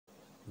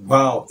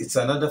Wow, it's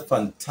another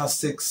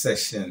fantastic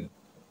session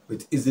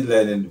with Easy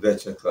Learning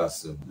Virtual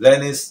Classroom.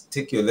 Learners,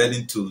 take your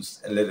learning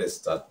tools and let us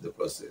start the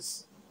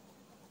process.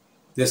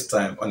 This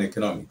time on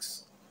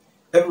economics.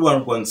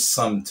 Everyone wants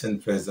something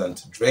pleasant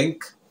to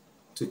drink,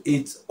 to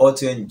eat, or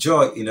to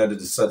enjoy in order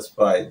to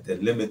satisfy the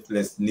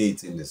limitless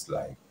needs in this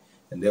life.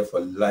 And therefore,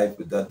 life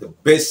without the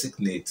basic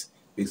needs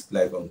makes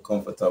life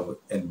uncomfortable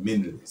and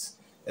meaningless.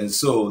 And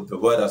so, the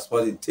world has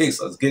what it takes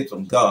as gifts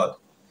from God,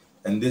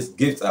 and these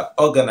gifts are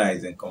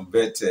organized and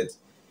converted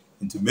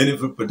into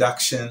meaningful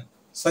production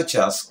such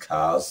as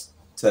cars,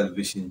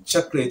 television,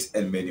 chocolate,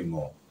 and many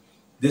more.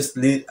 This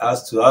leads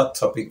us to our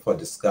topic for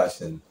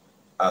discussion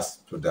as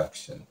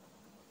production.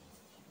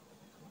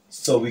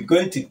 So we're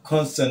going to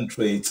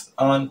concentrate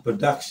on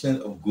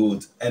production of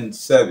goods and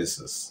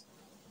services.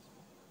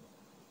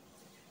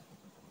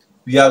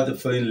 We have the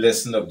following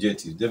lesson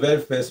objectives. The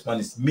very first one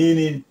is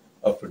meaning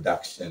of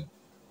production.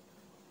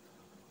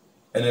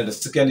 And then the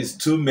second is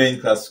two main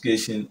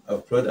classification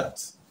of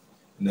products.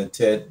 And the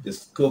third, the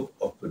scope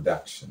of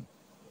production.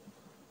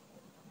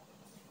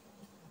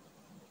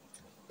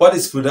 What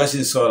is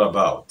production all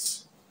about?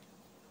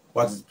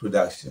 What is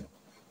production?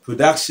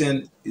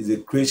 Production is the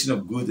creation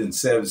of goods and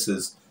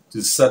services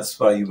to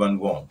satisfy human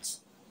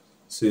wants.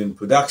 So in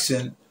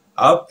production,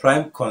 our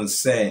prime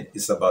concern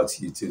is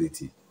about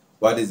utility.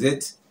 What is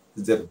it?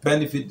 It's the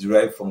benefit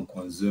derived from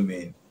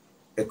consuming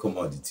a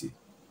commodity.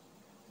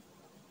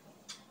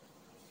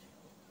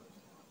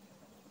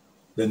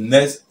 The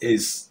next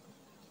is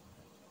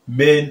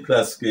main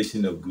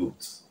classification of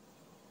goods.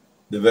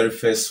 The very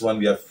first one,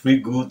 we have free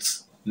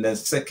goods, and then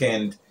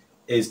second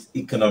is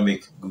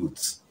economic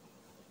goods.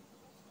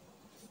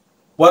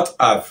 What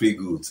are free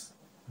goods?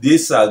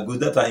 These are goods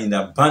that are in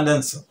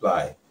abundant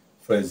supply.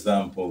 For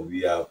example,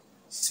 we have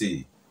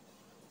C.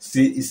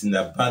 C is in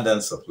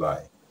abundant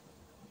supply.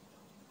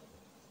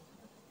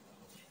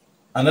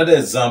 Another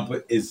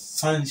example is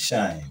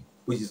sunshine,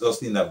 which is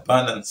also in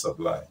abundant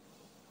supply.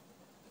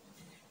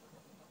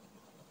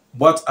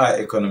 What are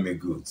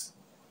economic goods?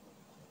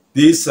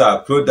 These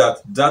are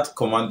products that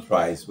command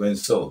price when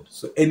sold.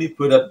 So any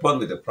product bought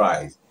with a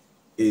price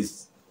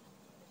is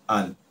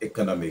an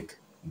economic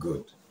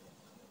good.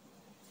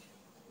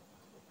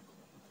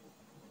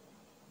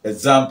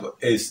 Example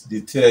is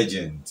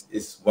detergent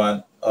is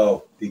one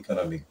of the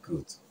economic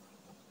goods.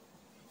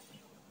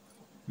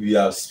 We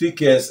have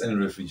speakers and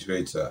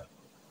refrigerator.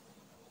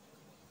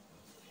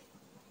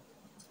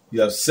 We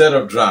have set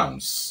of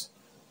drums.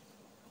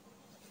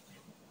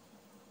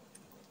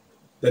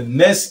 The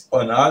next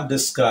on our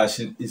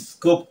discussion is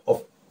scope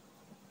of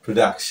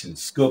production.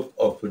 Scope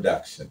of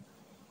production.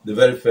 The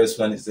very first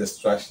one is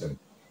extraction.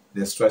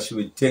 The extraction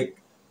will take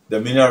the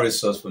mineral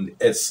resource from the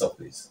earth's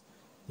surface.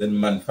 Then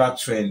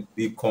manufacturing,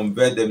 we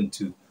convert them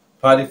to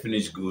partly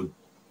finished good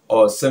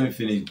or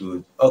semi-finished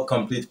good or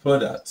complete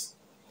products.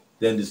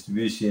 Then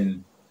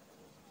distribution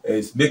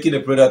is making the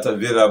product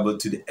available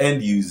to the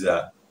end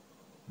user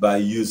by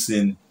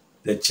using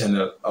the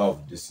channel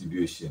of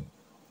distribution.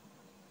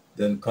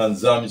 Then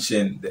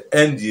consumption, the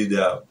end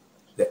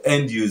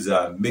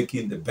user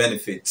making the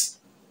benefits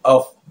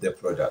of the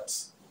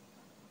products.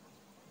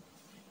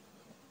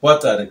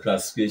 What are the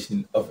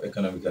classification of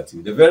economic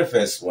activity? The very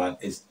first one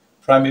is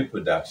primary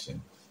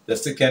production. The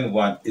second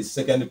one is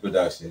secondary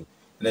production.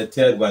 And the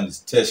third one is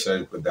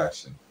tertiary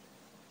production.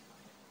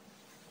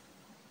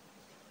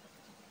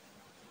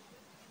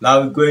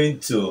 Now we're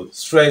going to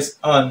stress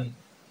on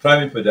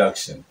primary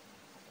production.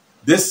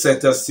 This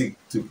sector seeks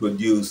to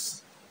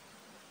produce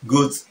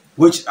goods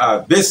which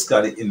are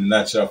basically in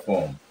natural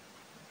form.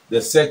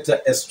 The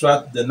sector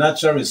extracts the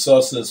natural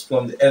resources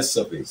from the earth's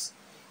surface.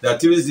 The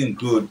activities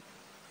include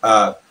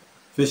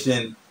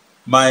fishing,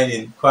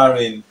 mining,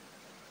 quarrying,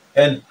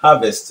 and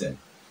harvesting.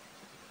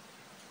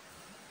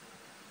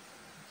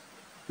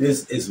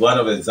 This is one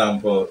of the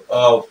examples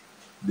of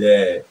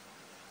the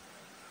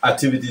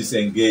activities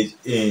engaged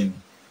in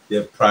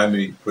the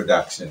primary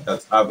production,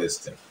 that's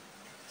harvesting.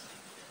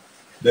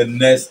 The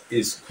next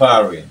is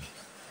quarrying.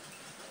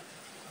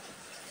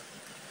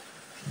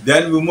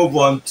 Then we move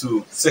on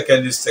to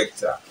secondary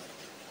sector.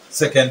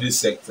 Secondary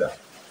sector.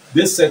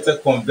 This sector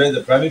converts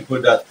the primary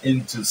product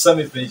into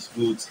semi-finished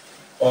goods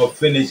or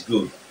finished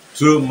goods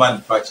through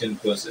manufacturing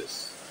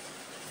process.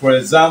 For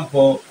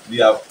example, we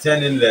have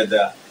turning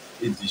leather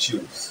into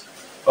shoes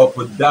or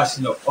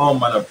production of all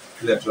manner of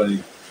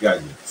electronic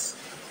gadgets.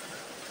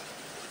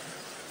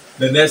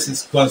 The next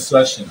is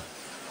construction.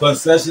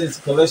 Construction is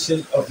a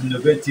collection of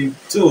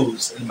innovative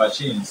tools and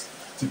machines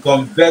to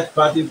convert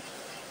partly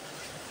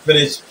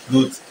finished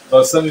goods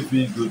or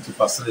semi-finished goods to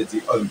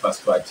facility or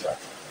infrastructure.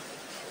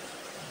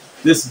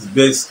 This is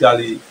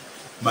basically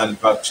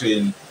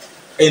manufacturing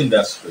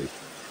industry.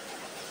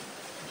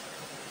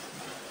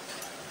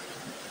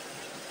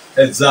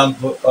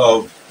 Example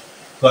of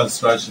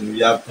construction, we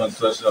have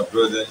construction of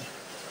building,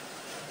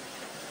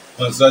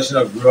 construction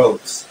of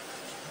roads.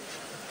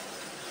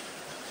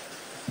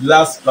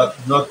 Last but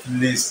not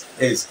least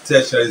is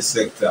tertiary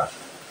sector.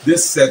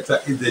 This sector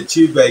is the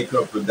chief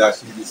vehicle of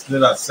production. It is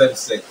known as service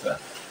sector.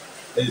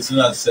 It is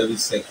known as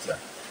service sector.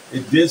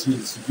 It deals with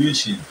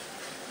distribution.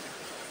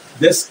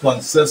 This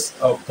consists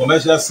of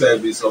commercial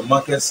service or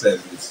market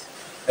service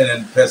and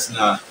then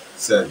personal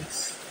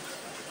service.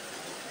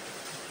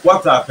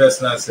 What are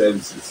personal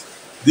services?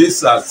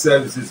 These are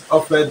services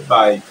offered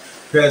by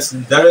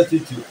persons directly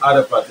to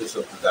other parties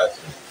of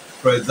production.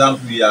 For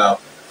example, we are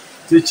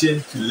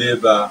teaching to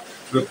labor,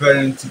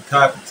 preparing to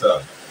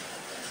capital.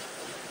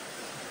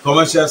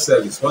 Commercial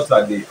service, what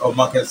are they? Or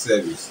market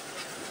service.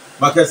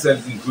 Market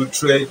service include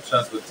trade,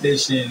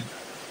 transportation,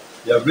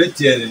 you have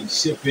retailing,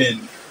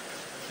 shipping,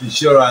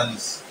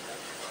 insurance,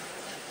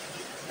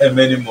 and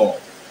many more.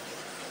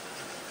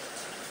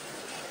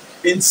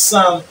 In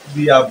sum,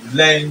 we have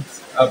learned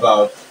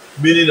about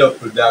meaning of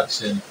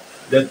production,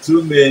 the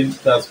two main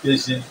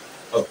classifications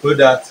of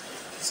product,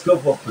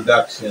 scope of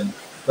production,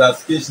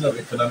 classification of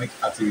economic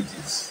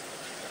activities.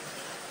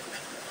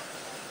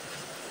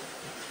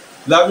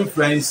 Lovely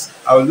friends,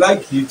 I would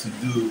like you to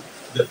do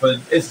the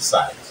following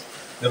exercise.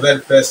 The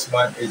very first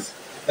one is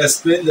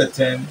explain the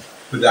term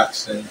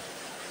production.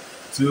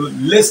 To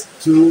list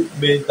two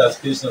main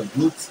classifications of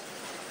goods.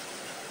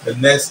 The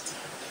next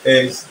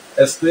is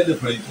explain the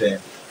following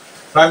term.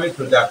 Primary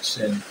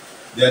production,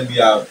 then we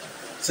have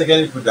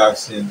secondary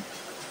production,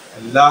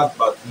 and last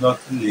but not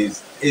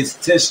least is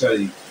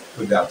tertiary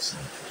production.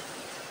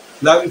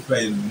 Lovely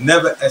friend,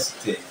 never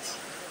hesitate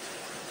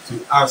to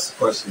ask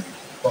questions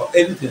or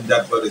anything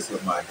that bothers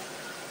your mind.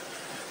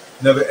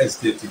 Never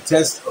hesitate to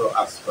test or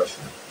ask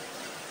questions.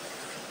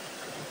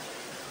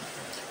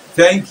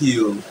 Thank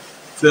you.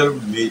 Till we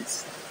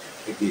meet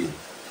again.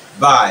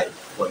 Bye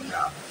for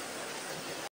now.